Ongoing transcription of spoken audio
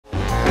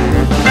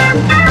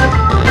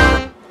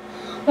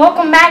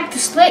Welcome back to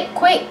Slick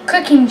Quick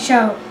Cooking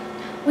Show.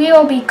 We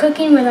will be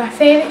cooking with our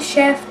favorite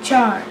chef,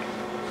 Chard.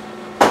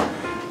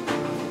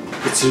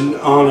 It's an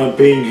honor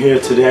being here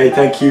today.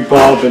 Thank you,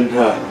 Bob, and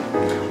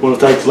I want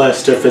to thank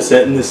Lester for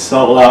setting this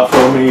all out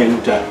for me.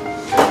 And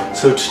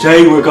so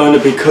today we're going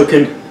to be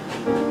cooking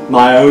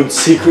my own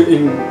secret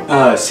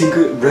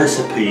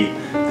recipe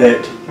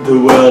that the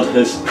world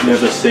has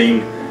never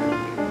seen.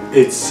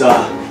 It's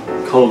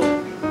called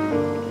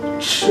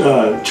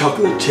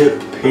chocolate chip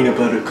peanut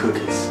butter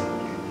cookies.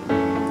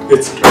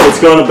 It's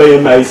going to be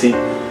amazing.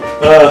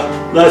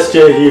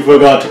 Lester, you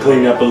forgot to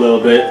clean up a little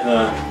bit.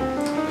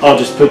 I'll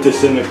just put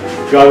this in the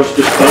garbage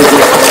disposal.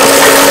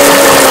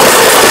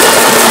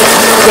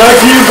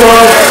 Thank you,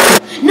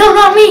 Bob. No,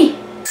 not me.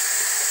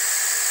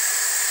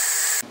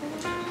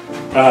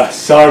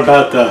 Sorry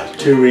about the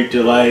 2-week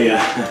delay.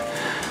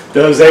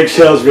 Those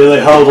eggshells really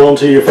hold on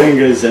to your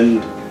fingers,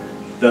 and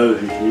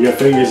your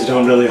fingers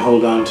don't really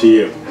hold on to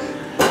you.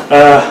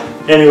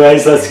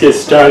 Anyways, let's get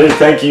started.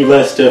 Thank you,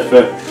 Lester,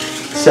 for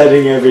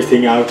setting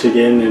everything out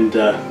again, and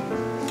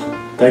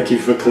thank you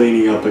for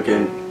cleaning up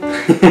again.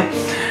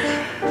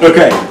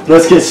 Okay,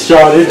 let's get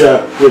started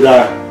with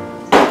our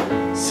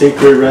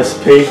secret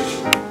recipe.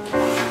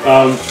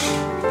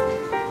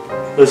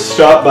 Let's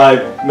start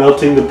by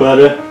melting the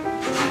butter.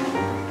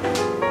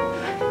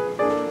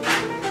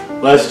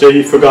 Lester,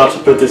 you forgot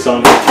to put this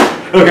on.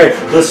 Okay,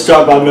 let's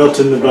start by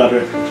melting the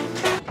butter.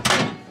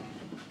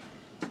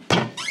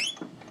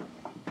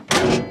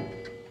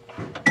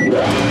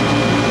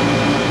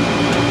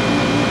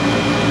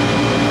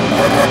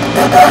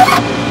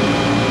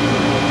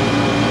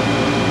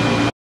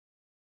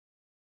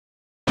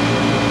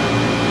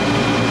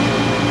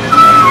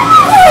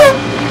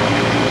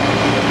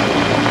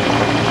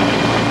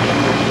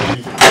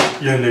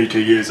 You need to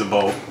use a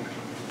bowl.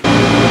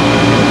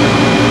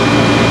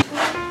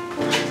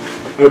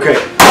 Okay,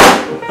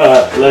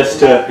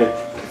 Lester,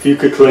 if you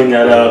could clean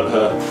that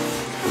up.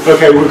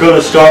 Okay, we're going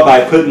to start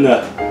by putting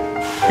the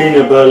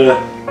peanut butter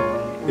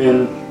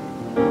in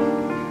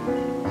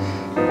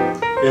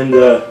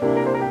the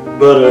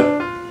butter.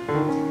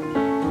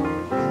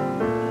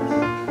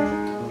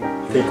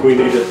 I think we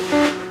need a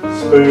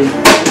spoon.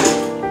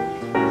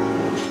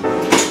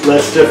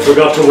 Lester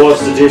forgot to wash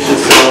the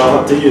dishes, so I'll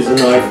have to use a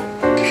knife.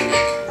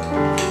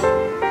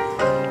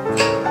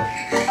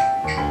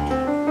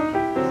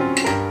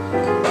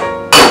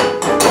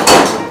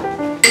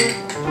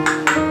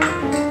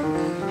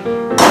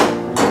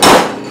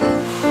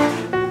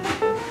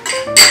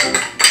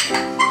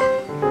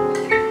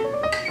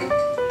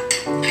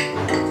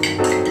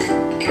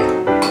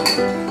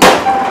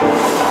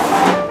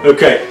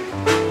 Okay,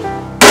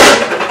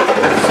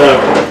 so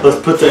let's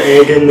put the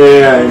egg in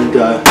there, and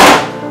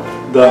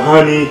the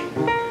honey.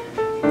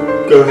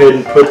 Go ahead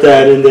and put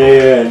that in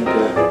there, and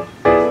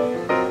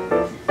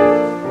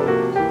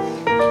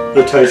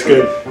it'll taste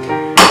good.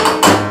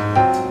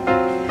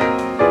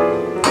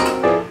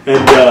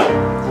 And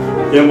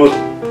then we'll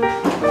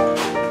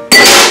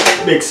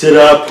mix it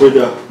up with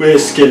a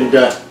whisk, and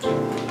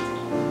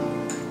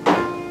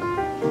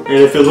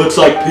if it looks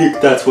like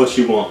pink, that's what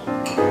you want.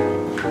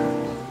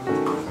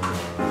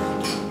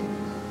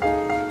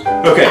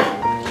 Okay,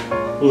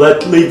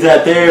 leave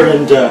that there,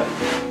 and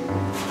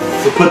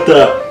we'll put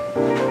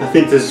I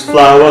think this is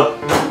flour,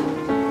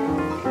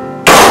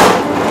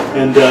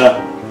 and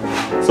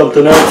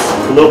something else,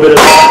 a little bit of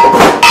that,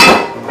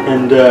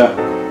 and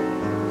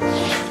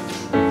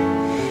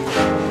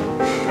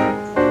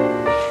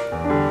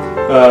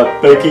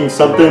baking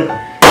something,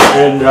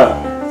 and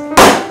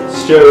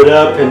stir it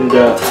up, and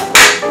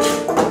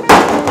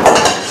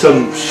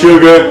some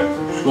sugar,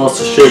 lots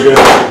of sugar.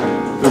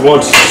 We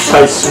want it to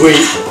taste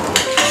sweet.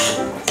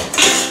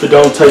 If it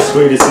don't taste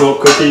sweet, it's not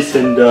cookies.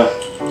 And then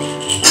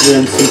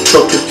some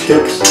chocolate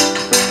chips.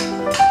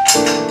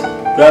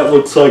 That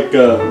looks like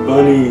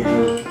bunny.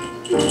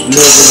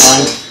 Never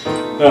mind.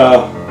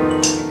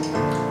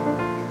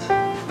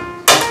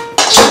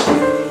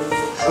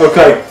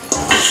 Okay,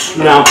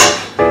 now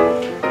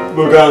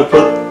we're gonna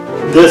put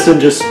this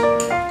and just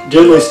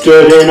gently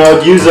stir it in.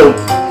 I'd use a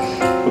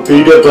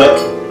beater, but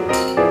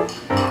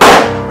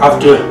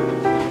after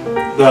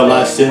that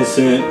last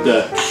incident,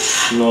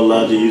 I'm not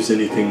allowed to use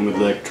anything with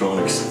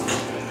electronics.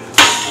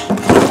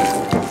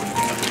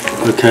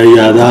 Okay,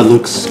 yeah, that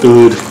looks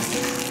good.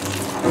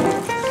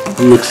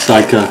 It looks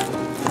like a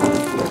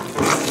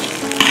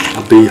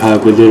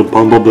beehive with little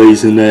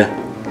bumblebees in there.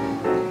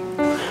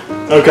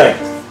 Okay,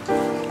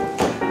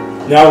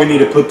 now we need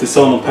to put this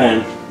on the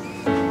pan.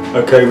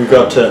 Okay, we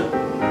got to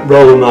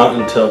roll them out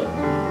into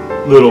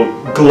little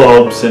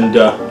globes, and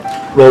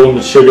roll them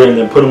with sugar, and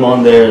then put them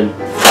on there and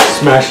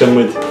smash them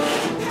with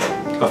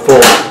a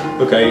fork.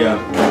 Okay,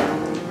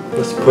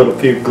 let's put a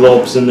few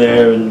globes in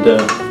there, and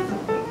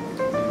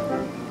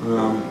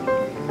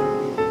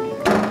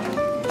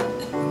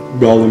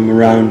roll them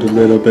around a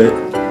little bit.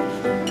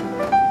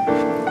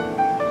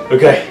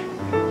 Okay,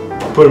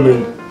 put them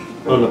in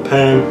on the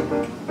pan.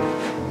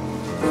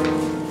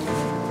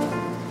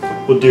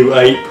 We'll do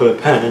 8 per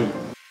pan.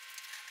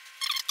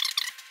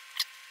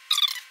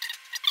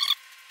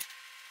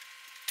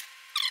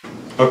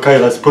 Okay,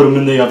 let's put them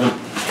in the oven.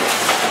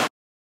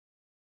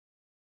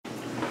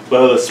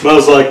 Well, it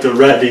smells like they're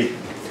ready.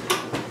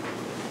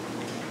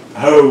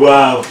 Oh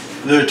wow,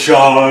 they're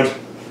charred.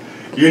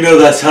 You know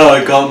that's how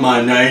I got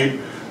my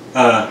name.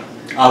 I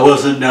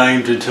wasn't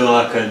named until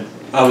I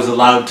was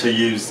allowed to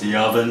use the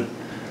oven.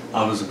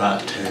 I was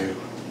about 2.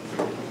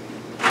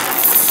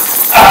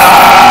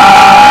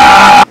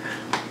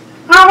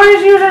 I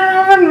was using an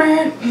oven,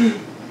 man.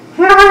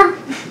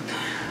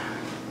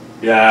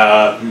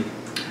 Yeah,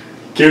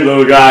 cute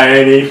little guy,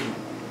 ain't he?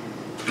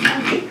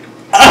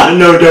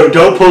 No,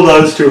 don't pull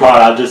those too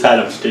hard. I just had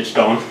him stitched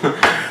on.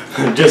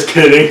 Just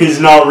kidding, he's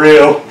not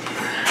real.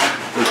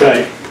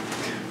 Okay,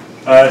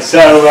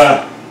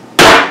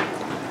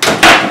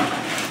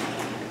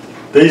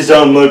 these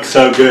don't look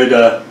so good.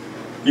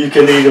 You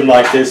can eat them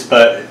like this,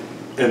 but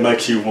it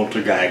makes you want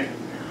to gag.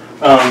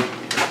 Oh,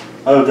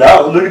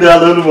 look at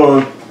that little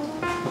one.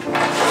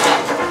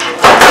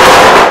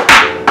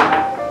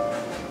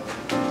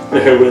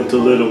 There went the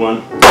little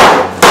one.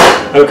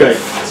 Okay,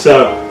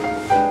 so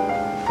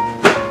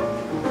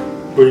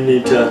we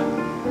need to,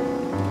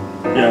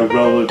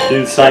 roll it,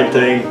 do the same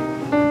thing.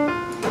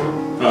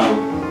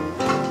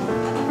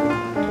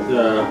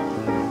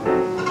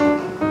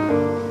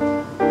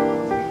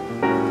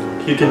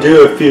 You can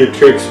do a few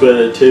tricks with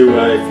it too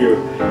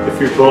if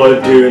you're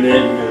bored doing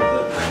it.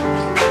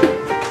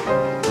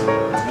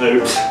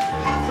 Oops.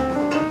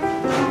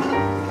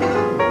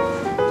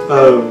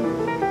 Oh,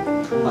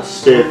 I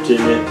stepped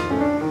in it.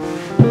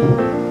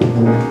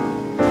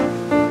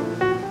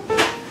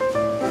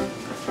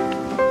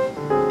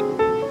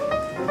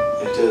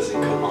 It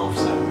doesn't come off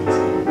so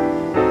easy.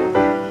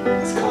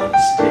 It's kind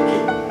of sticky.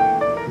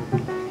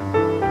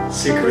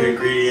 Secret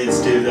ingredients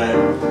do that.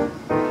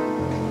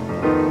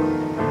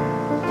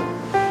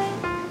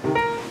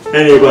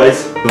 Anyways,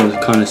 I'm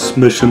gonna kind of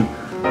smush them,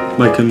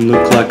 make them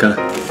look like a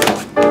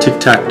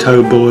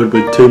tic-tac-toe board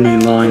with too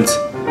many lines.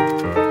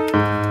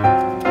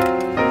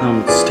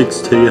 It sticks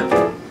to you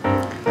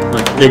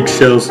like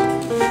eggshells.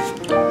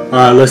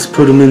 Alright, let's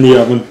put them in the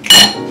oven.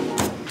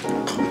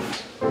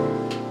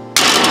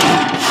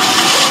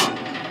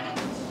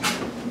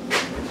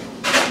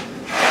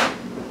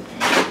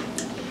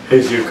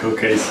 Here's your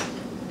cookies.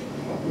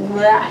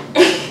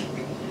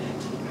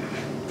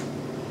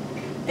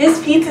 This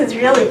pizza's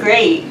really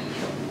great.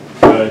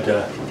 Good,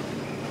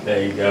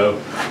 there you go.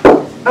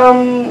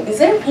 Is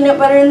there peanut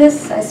butter in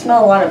this? I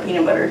smell a lot of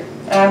peanut butter,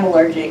 and I'm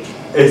allergic.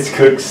 It's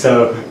cooked,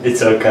 so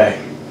it's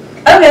okay.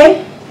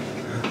 Okay.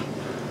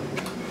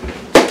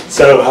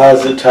 So,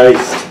 how's it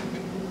taste?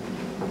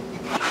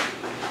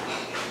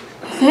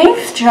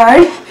 Thanks,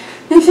 Chard.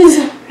 This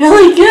is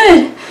really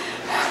good.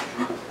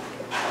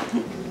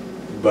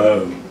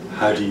 Bo,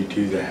 how do you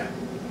do that?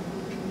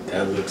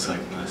 That looks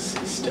like my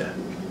sister.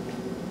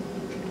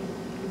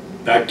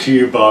 Back to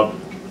you, Bob.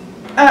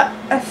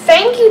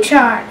 Thank you,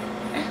 Chard.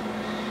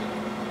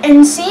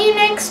 And see you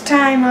next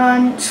time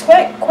on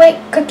Slick Quick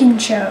Cooking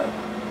Show.